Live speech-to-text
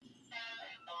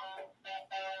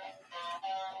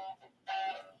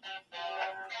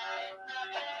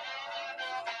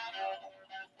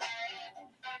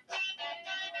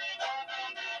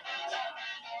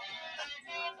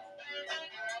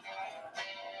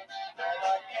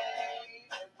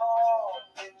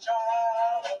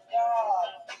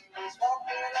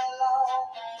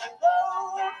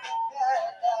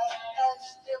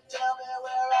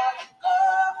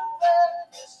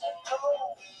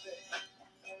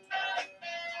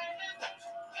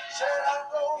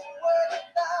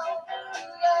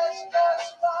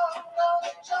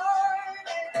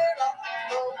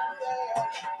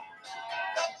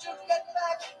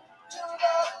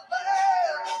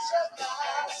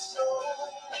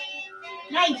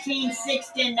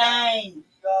$1969.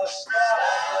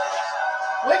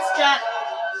 Woodstock.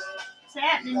 What's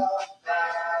happening?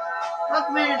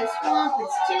 Welcome into the swamp.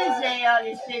 It's Tuesday,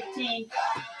 August 15th.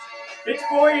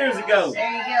 54 years ago.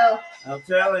 There you go. I'm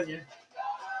telling you.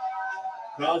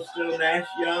 Crosstown Nash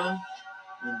Young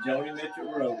and Joni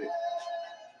Mitchell wrote it.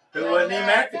 Who wasn't even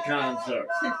at the concert?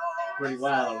 Pretty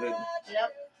wild, isn't it?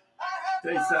 Yep.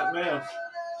 Tell you something else.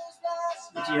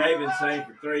 But you have been saying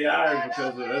for 3 hours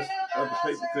because of us. Other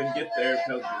people couldn't get there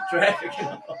because of the traffic and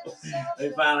all. They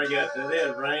finally got there. They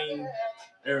had rain,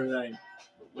 everything.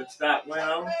 But Woodstock went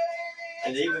on,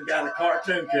 and they even got a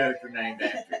cartoon character named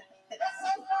after it.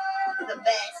 The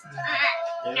best.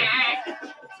 Yeah,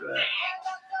 that's right.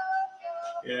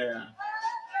 Yeah.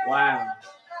 Wow.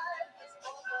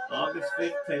 August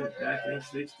 15th,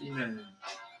 1969.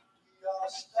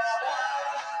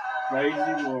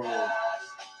 Crazy world.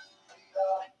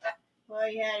 Well,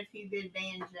 you had a few good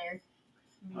bands there.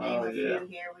 Let me name a yeah. few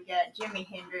here. We got Jimi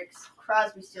Hendrix,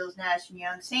 Crosby, Stills, Nash and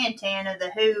Young, Santana, The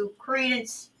Who,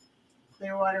 Creedence,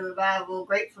 Clearwater Revival,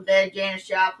 Grateful Dead, Janis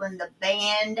Joplin, The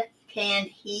Band, Canned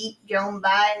Heat, Joan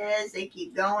Baez. They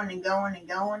keep going and going and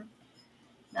going.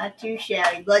 Not too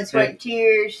shabby. Blood, Sweat, and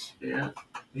Tears. Yeah.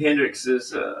 Hendrix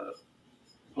is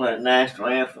playing national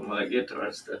anthem when I get to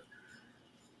it.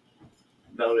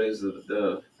 Known as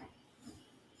the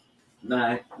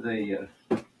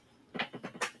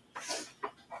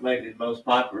maybe the most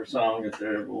popular song that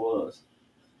there ever was.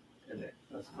 And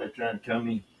that's what they're trying to come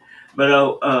in. But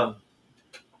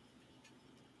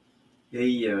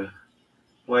he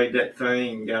played that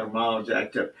thing and got them all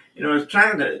jacked up. You know,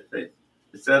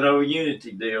 it's that old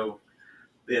unity deal.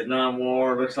 Vietnam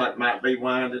War looks like it might be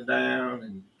winding down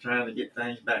and trying to get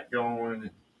things back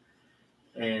going.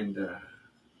 And the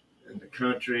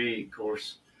country, of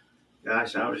course,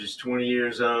 gosh, I was just 20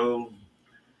 years old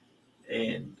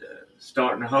and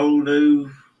starting a whole new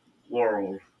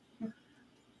world.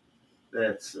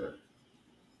 That's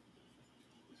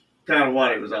kind of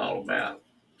what it was all about,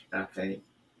 I think.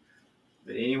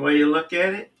 But any way you look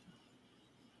at it,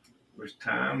 as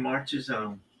time marches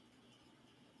on.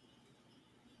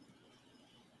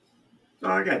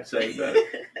 That's all I got to say about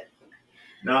it.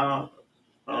 No,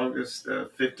 August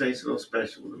 15th is a little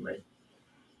special to me.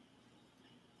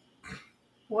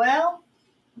 Well,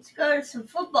 let's go to some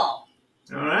football.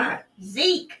 All right.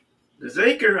 Zeke. The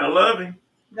Zeker, I love him.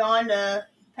 Going to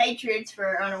Patriots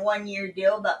on a 1-year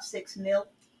deal, about $6 million.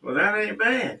 Well, that ain't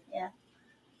bad. Yeah.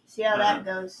 See how that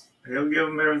goes. He'll give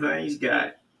him everything he's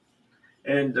got.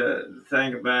 And the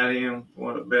thing about him,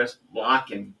 one of the best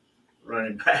blocking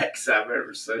running backs I've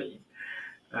ever seen.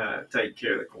 Take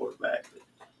care of the quarterback. But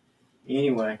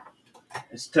anyway,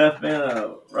 it's tough being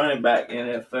a running back in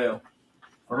the NFL.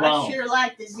 I sure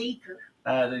like the Zeker.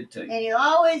 I do too. And you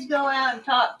always go out and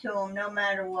talk to him no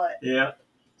matter what. Yeah.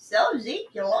 So, Zeke,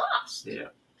 you lost. Yeah.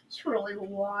 It's really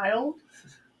wild.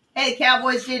 Hey, the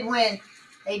Cowboys did win.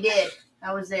 They did.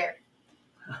 I was there.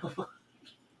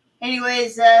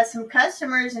 Anyways, some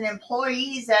customers and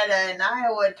employees at an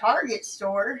Iowa Target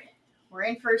store were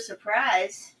in for a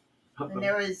surprise. And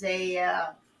there was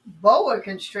a boa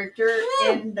constrictor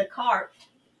in the cart.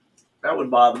 That would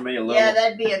bother me a little. Yeah,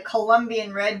 that'd be a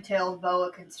Colombian red-tailed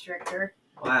boa constrictor.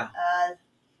 Wow.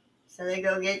 So they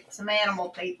go get some animal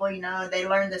people. You know, they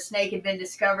learned the snake had been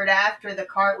discovered after the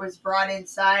cart was brought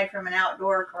inside from an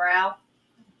outdoor corral.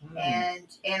 And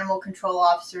animal control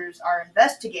officers are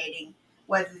investigating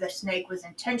whether the snake was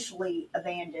intentionally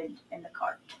abandoned in the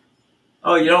cart.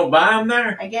 Oh, you don't buy them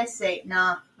there? I guess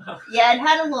nah. Yeah, it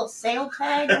had a little sale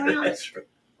tag around it.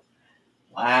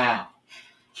 Wow.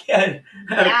 Yeah,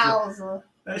 Wowza.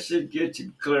 that should get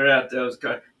you clear out those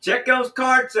carts. Check those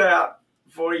carts out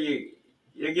before you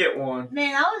get one.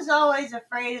 Man, I was always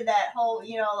afraid of that whole,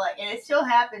 and it still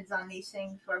happens on these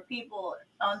things where people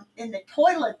in the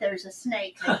toilet there's a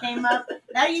snake that came up.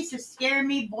 That used to scare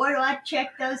me. Boy, do I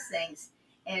check those things.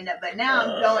 And but now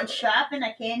I'm going shopping.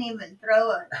 I can't even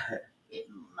throw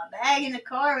my bag in the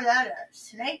car without a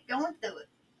snake going through it.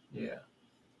 Yeah.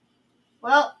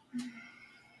 Well,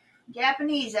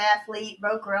 Japanese athlete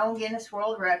broke her own Guinness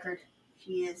World Record.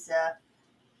 She is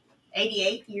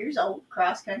 88 years old,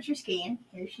 cross-country skiing.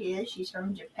 Here she is. She's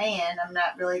from Japan. I'm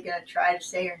not really going to try to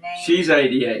say her name. She's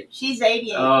 88. She's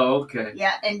 88. Oh, okay.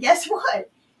 Yeah, and guess what?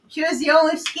 She was the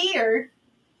only skier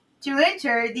to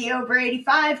enter the over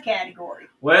 85 category.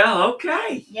 Well,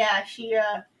 okay. Yeah, she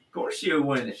Of course you'll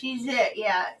win it. She's it,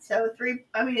 yeah. So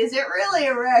is it really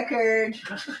a record?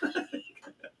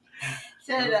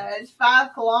 Said it's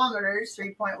 5 kilometers,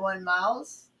 3.1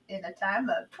 miles, in a time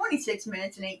of 26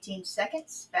 minutes and 18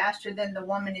 seconds, faster than the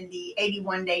woman in the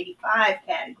 81 to 85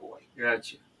 category.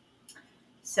 Gotcha.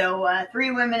 So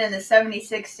 3 women in the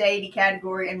 76 to 80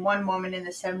 category and 1 woman in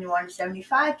the 71 to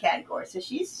 75 category. So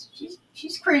she's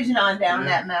cruising on down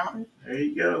that mountain. There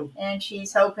you go. And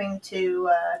she's hoping to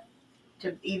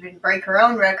even break her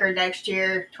own record next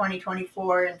year,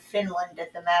 2024, in Finland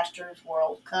at the Masters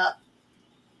World Cup.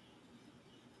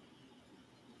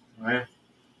 Well,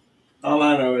 all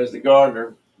I know is the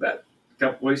Gardner, about a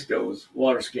couple weeks ago, was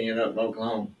water skiing up in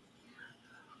Oklahoma.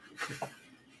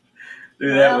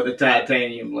 Do that with a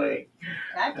titanium leg.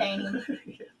 Titanium.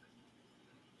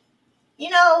 You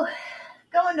know,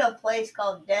 going to a place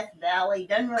called Death Valley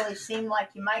doesn't really seem like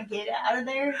you might get out of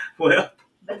there. Well,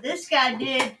 but this guy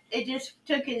did. It just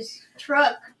took his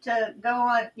truck to go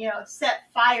on,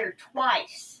 set fire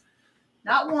twice.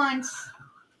 Not once,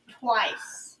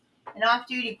 twice. An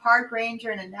off-duty park ranger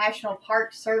and a National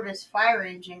Park Service fire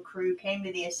engine crew came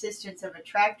to the assistance of a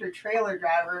tractor-trailer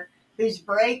driver whose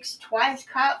brakes twice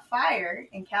caught fire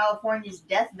in California's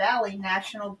Death Valley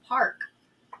National Park.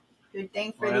 Good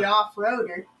thing for the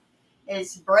off-roader.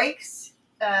 His brakes,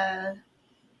 I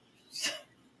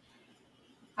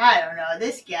don't know,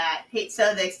 this guy.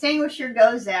 So the extinguisher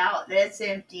goes out, that's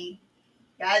empty.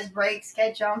 Guy's brakes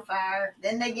catch on fire.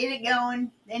 Then they get it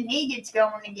going. Then he gets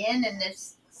going again, and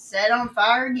it's set on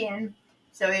fire again.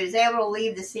 So he was able to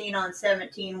leave the scene on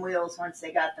 17 wheels once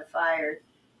they got the fire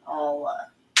all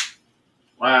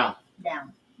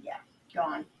down. Yeah,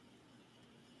 gone.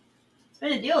 It's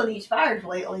been a deal with these fires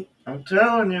lately. I'm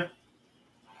telling you.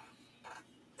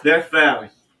 Death Valley.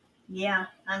 Yeah,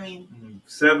 I mean.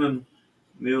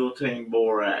 7-miltane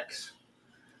borax.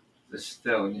 Just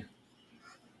telling you.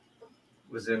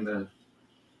 Was in the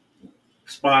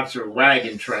sponsored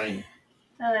Wagon Train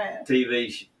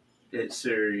TV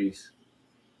series.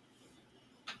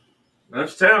 I'm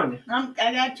just telling you.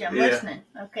 I got you. I'm listening.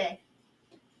 Okay.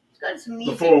 Let's go to some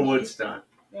music. Before Woodstock.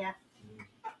 Yeah.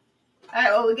 All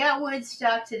right, well, we got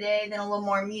Woodstock today, then a little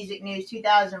more music news.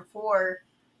 2004,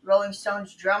 Rolling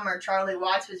Stones drummer Charlie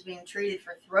Watts was being treated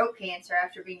for throat cancer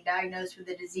after being diagnosed with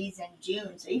the disease in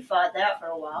June, so he fought that for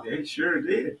a while. Yeah, he sure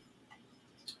did.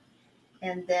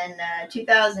 And then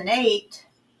 2008,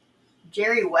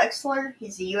 Jerry Wexler,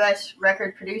 he's a U.S.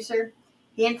 record producer.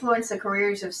 He influenced the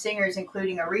careers of singers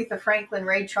including Aretha Franklin,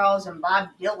 Ray Charles, and Bob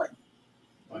Dylan.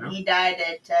 And he died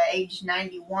at age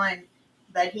 91.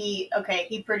 But he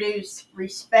produced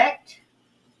Respect,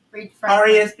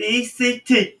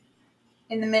 R-E-S-P-E-C-T.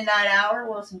 In the Midnight Hour,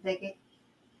 Wilson Pickett.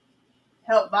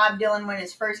 Helped Bob Dylan win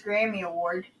his first Grammy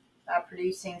Award by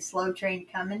producing Slow Train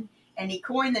Comin'. And he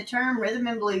coined the term rhythm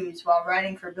and blues while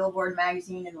writing for Billboard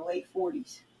magazine in the late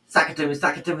 40s. Suck it to me,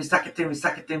 suck it to me, suck it to me,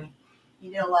 suck it to me.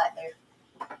 You did a lot there.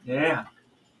 Yeah.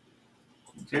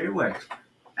 Jerry Wexler.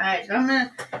 Alright, so I'm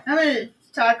gonna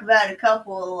talk about a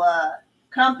couple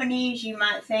companies you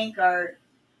might think are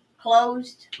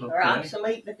closed or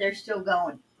obsolete, but they're still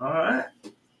going. Alright.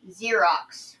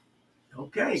 Xerox.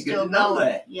 Okay, still good to know going.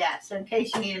 that. Yeah, so in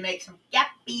case you need to make some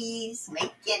cappies,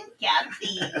 making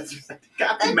cappies. The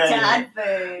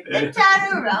Toddford, the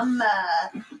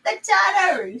Todorama, the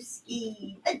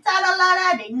Todorooski, the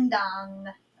Todalada Ding Dong.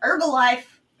 Herbalife.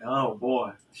 Oh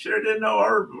boy, sure didn't know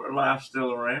Herbalife's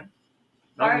still around.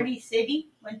 Party City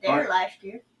went there last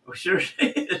year. Oh, sure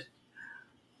did.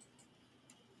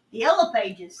 The Yellow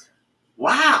Pages.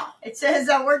 Wow. It says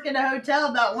I work in a hotel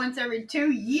about once every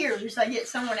 2 years. I get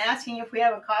someone asking if we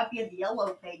have a copy of the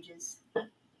Yellow Pages.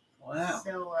 Wow.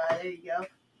 So there you go.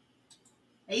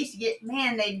 They used to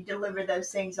they deliver those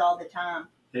things all the time.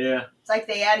 Yeah. It's like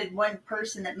they added one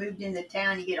person that moved into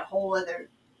town. You get a whole other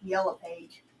Yellow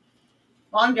Page.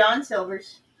 Long John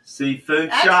Silver's. Seafood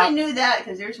I shop. actually knew that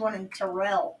because there's one in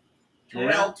Terrell,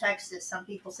 Texas. Some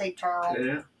people say Terrell.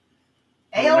 Yeah.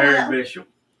 AOL. Mary Bishop.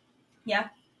 Yeah.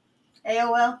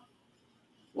 AOL.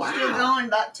 Wow. Still going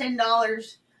about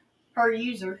 $10 per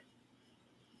user.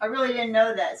 I really didn't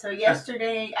know that. So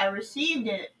yesterday I received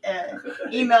an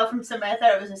email from somebody. I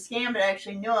thought it was a scam, but I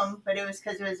actually knew them. But it was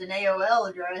because it was an AOL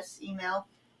address email.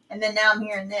 And then now I'm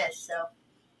hearing this. So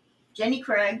Jenny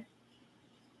Craig.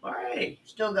 Hey.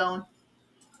 Still going.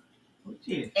 Oh,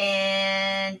 geez.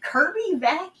 And Kirby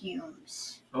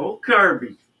Vacuums. Oh,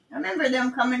 Kirby. I remember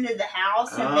them coming to the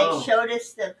house and they showed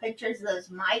us the pictures of those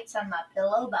mites on my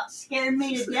pillow. About scared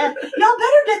me to death. Y'all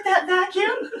better get that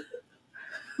vacuum.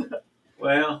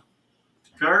 Well,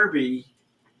 Kirby,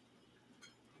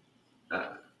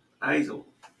 Hazel,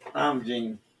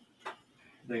 Jean,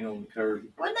 thing on the Kirby.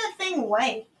 What'd that thing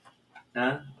weigh?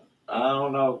 Huh? I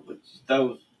don't know, but she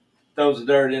throws the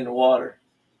dirt in the water,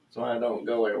 so I don't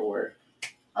go everywhere.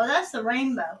 Oh, that's the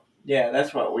rainbow. Yeah,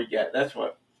 that's what we got. That's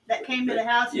what. That came to the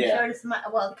house and Yeah. showed us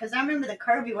because I remember the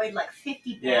Kirby weighed like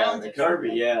 50 pounds. Yeah, the or Kirby.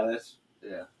 something. Yeah, that's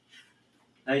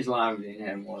He's lying. Didn't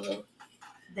have one of those.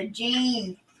 The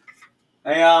Gene.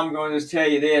 Hey, I'm going to just tell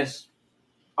you this: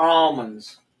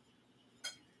 almonds,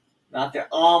 not the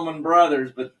Almond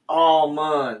Brothers, but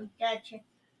almond. Gotcha.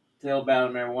 Tell about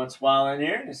them every once in a while in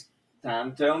here, and it's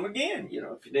time to tell them again. You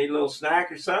know, if you need a little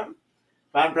snack or something.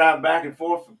 If I'm driving back and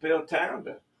forth from Pilltown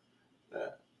to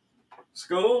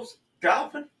schools,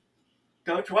 golfing,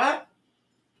 Coach White,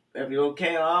 have a little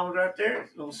can of almonds right there, a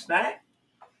little snack.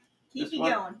 Keep you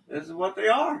going. This is what they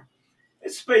are.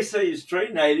 It's a species tree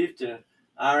native to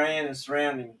Iran and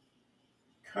surrounding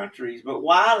countries, but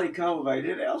widely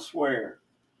cultivated elsewhere.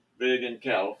 Big in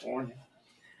California.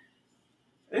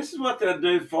 This is what they'll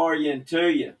do for you and to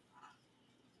you.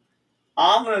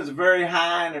 Almond is very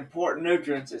high in important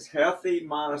nutrients as healthy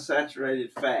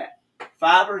monosaturated fat,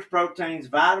 fibers, proteins,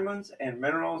 vitamins, and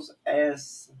minerals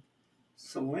as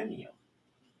selenium,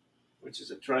 which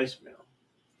is a trace mineral.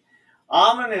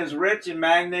 Almond is rich in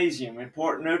magnesium,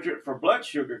 important nutrient for blood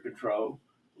sugar control,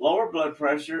 lower blood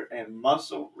pressure, and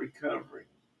muscle recovery.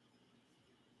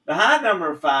 The high number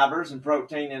of fibers and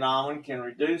protein in almond can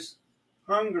reduce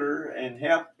hunger and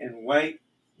help in weight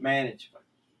management.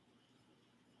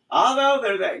 Although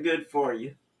they're that good for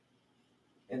you,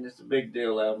 and it's a big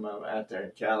deal of them out there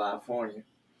in California,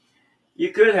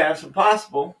 you could have some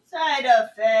possible side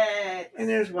effects. And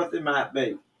here's what they might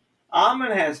be.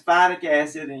 Almond has phytic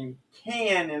acid and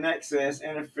can, in excess,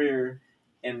 interfere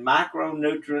in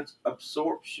micronutrient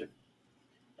absorption.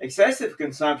 Excessive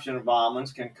consumption of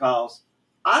almonds can cause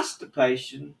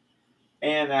constipation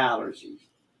and allergies.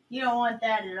 You don't want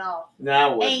that at all. No, I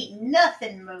wouldn't. Ain't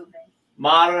nothing moving.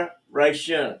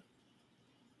 Moderation.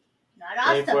 Not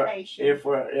occupation. That's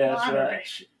right.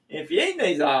 If you eat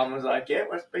these almonds like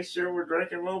that, let's be sure we're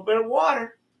drinking a little bit of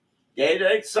water.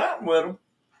 Gatorade something with them.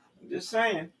 I'm just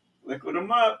saying, liquid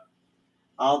them up.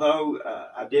 Although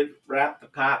I did wrap the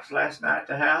pipes last night at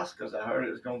the house because I heard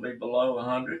it was going to be below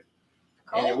 100.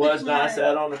 Cold and it was nice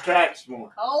out on the track this morning.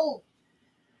 Cold.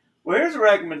 Well, here's the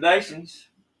recommendations.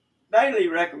 Daily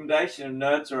recommendation of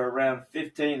nuts are around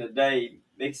 15 a day,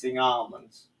 mixing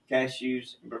almonds,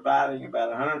 cashews, and providing about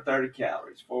 130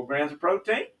 calories, 4 grams of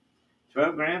protein,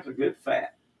 12 grams of good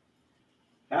fat.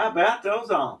 How about those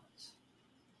almonds?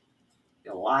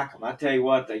 You'll like them. I tell you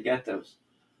what, they got those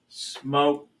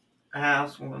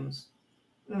smokehouse ones.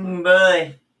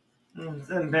 Boy,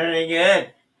 very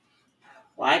good.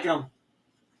 Like them.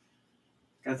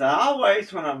 Because I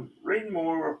always, when I'm reading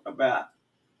more about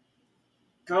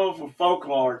colorful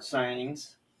folklore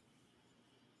sayings,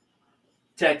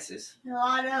 Texas. A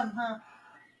lot of them, huh?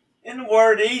 In the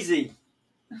word easy.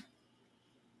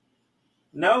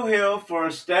 No hill for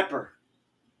a stepper.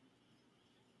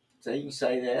 So you can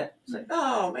say that. Say,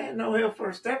 oh man, no hill for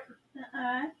a stepper.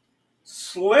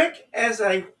 Slick as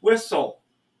a whistle.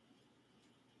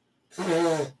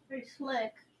 Pretty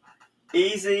slick.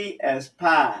 Easy as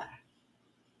pie.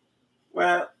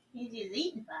 Well. Easy as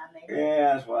eating pie, maybe.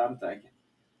 Yeah, that's what I'm thinking.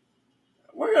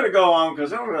 We're going to go on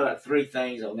because I'm going to have 3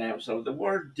 things on the episode. The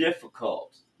word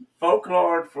difficult.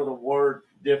 Folklore for the word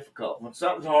difficult. When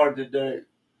something's hard to do.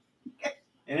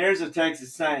 And here's a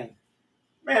Texas saying.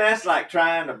 Man, that's like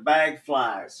trying to bag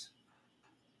flies.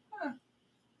 Huh.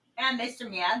 And Mr.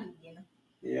 Miyagi, you know.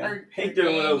 Yeah. He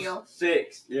doing those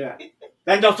 6. Yeah.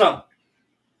 Then go some.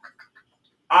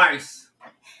 Ice.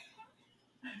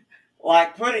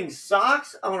 Like putting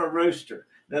socks on a rooster.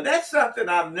 Now, that's something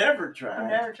I've never tried. I've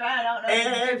never tried. I don't know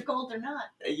if it's difficult or not.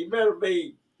 You better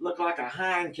look like a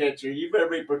hind catcher. You better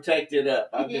be protected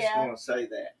up. I just want to say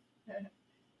that. I'm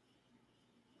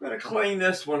going to clean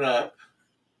this one up.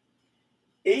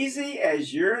 Easy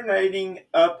as urinating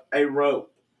up a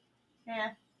rope.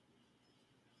 Yeah.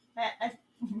 That's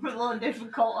a little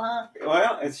difficult, huh?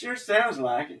 Well, it sure sounds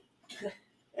like it.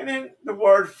 And then the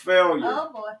word failure. Oh,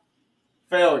 boy.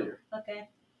 Failure. Okay.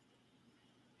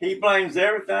 He blames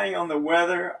everything on the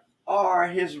weather or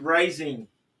his raising.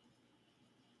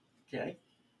 Okay.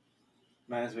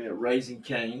 Reminds me of Raising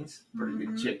Cane's. Pretty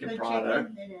good chicken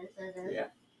product. Chicken. It is. Yeah.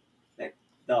 That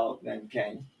dog named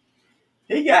Cane.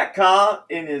 He got caught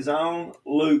in his own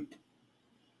loop.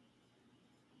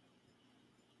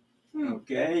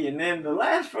 Okay. And then the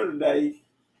last for the day,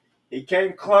 he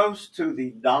came close to the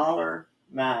dollar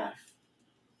knife.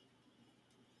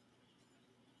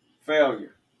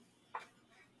 Failure.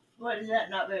 What is that?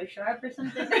 Not very sharp or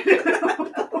something?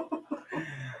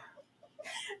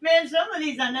 Man, some of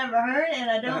these I never heard and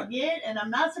I don't get, and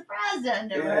I'm not surprised that I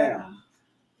never heard them.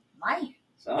 Man.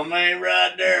 Some ain't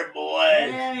right there, boy.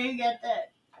 Yeah, you got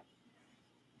that.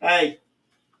 Hey,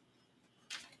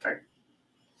 I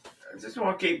just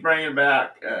want to keep bringing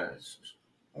back, I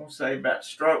want to say about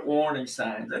stroke warning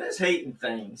signs. And it's heating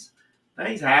things.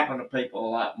 Things happen to people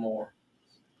a lot more.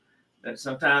 That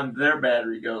sometimes their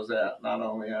battery goes out, not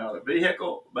only out of the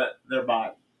vehicle, but their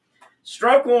body.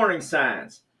 Stroke warning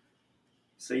signs.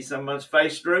 See someone's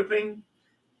face drooping?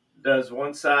 Does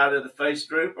one side of the face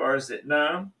droop or is it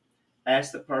numb?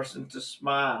 Ask the person to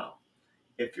smile.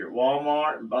 If you're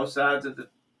Walmart and both sides of the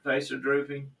face are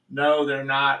drooping, no, they're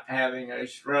not having a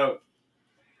stroke.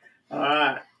 All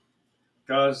right.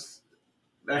 Because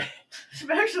they...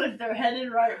 Especially if they're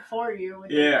headed right for you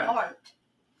with their cart.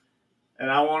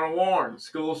 And I want to warn,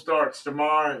 school starts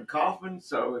tomorrow in Kaufman,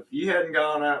 so if you hadn't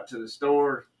gone out to the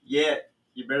store yet,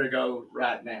 you better go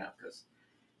right now.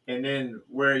 And then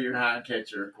wear your hind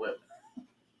catcher equipment.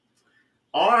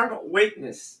 Arm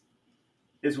weakness.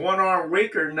 Is one arm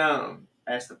weak or numb?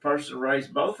 Ask the person to raise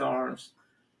both arms.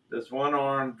 Does one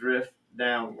arm drift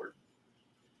downward?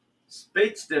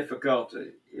 Speech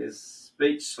difficulty. Is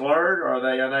speech slurred? Are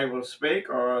they unable to speak?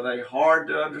 Or are they hard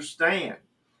to understand?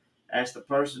 Ask the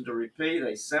person to repeat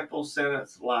a simple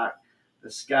sentence like, the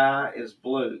sky is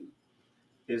blue.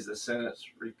 Is the sentence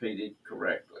repeated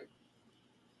correctly?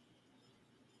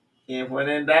 And when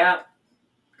in doubt,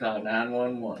 call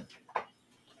 911.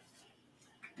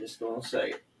 Just going to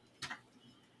say it.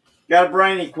 Got a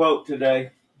brainy quote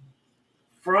today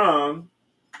from,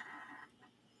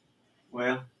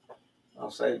 well,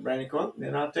 I'll say the brainy quote, and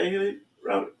then I'll tell you who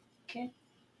wrote it. Okay.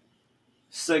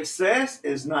 Success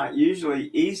is not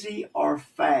usually easy or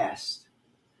fast.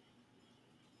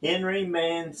 Henry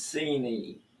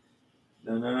Mancini.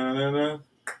 Dun dun dun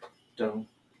dun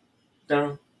dun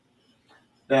dun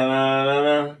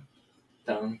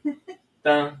dun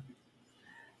dun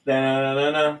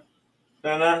dun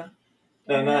dun.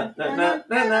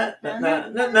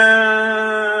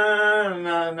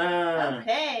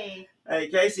 Okay. Hey,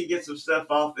 Casey gets some stuff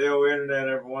off the old internet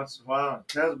every once in a while.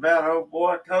 Tells about old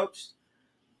boy coach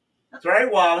Trey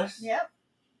Wallace. Yep.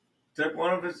 Took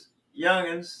one of his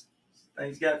youngins. I think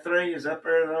he's got 3. He's up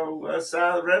there on the other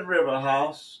side of the Red River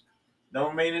House.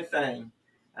 Don't mean a thing.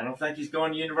 I don't think he's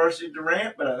going to University of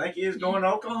Durant, but I think he is going to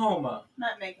Oklahoma.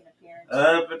 Not making an appearance.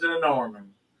 Up at the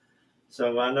Norman.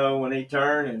 So I know when he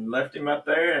turned and left him up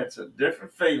there, it's a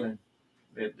different feeling.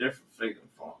 Be a different feeling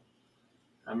for him.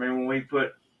 I remember when we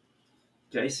put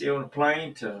Casey on a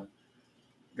plane to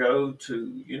go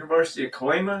to University of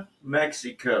Colima,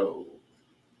 Mexico,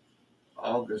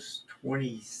 August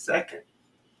 22nd,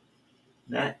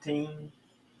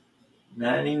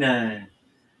 1999.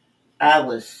 I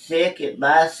was sick at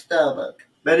my stomach.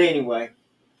 But anyway.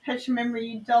 I just remember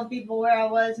you tell people where I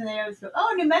was and they always go,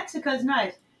 oh, New Mexico's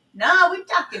nice. No, we're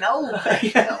talking old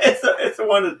Mexico. It's the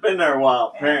one that's been there a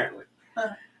while, apparently.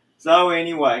 So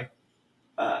anyway,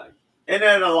 and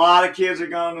then a lot of kids are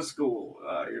going to school.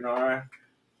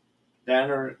 Down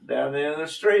there in the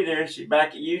street there, she's back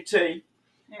at UT.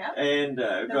 Yeah. And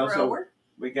so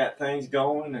we got things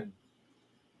going,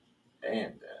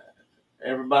 and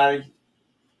everybody,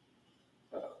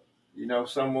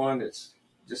 someone that's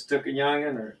just took a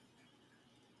youngin'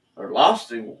 or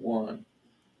lost one.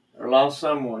 Or lost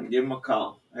someone, give them a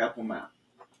call. Help them out.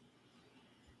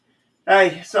 Hey,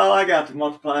 that's all I got to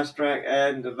multiply, subtract,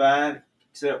 add, and divide.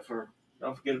 Except for,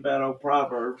 don't forget about old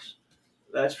Proverbs.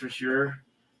 That's for sure.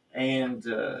 And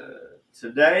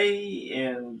today,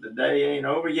 and the day ain't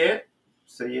over yet.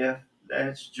 CF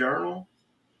Dad's Journal.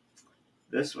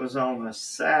 This was on a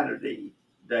Saturday,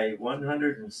 day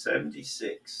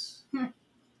 176.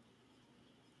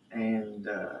 And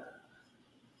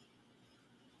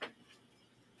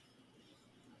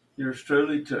yours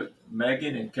truly took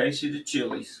Megan and Casey to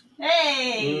Chili's.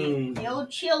 Hey, the old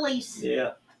Chili's.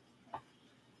 Yeah.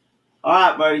 All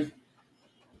right, buddy.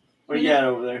 What you got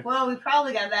over there? Well, we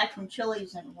probably got back from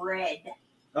Chili's and read.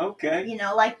 Okay.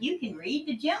 Like you can read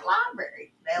the Gent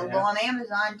Library. Available on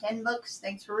Amazon, 10 books.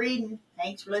 Thanks for reading.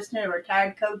 Thanks for listening to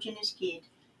Retired Coach and his kid.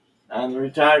 I'm the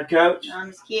retired coach. I'm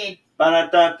his kid.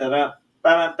 Ba-da-da-da-da,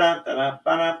 ba-da-da-da-da,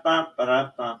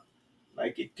 ba-da-ba-ba-da-ba.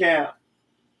 Make it count.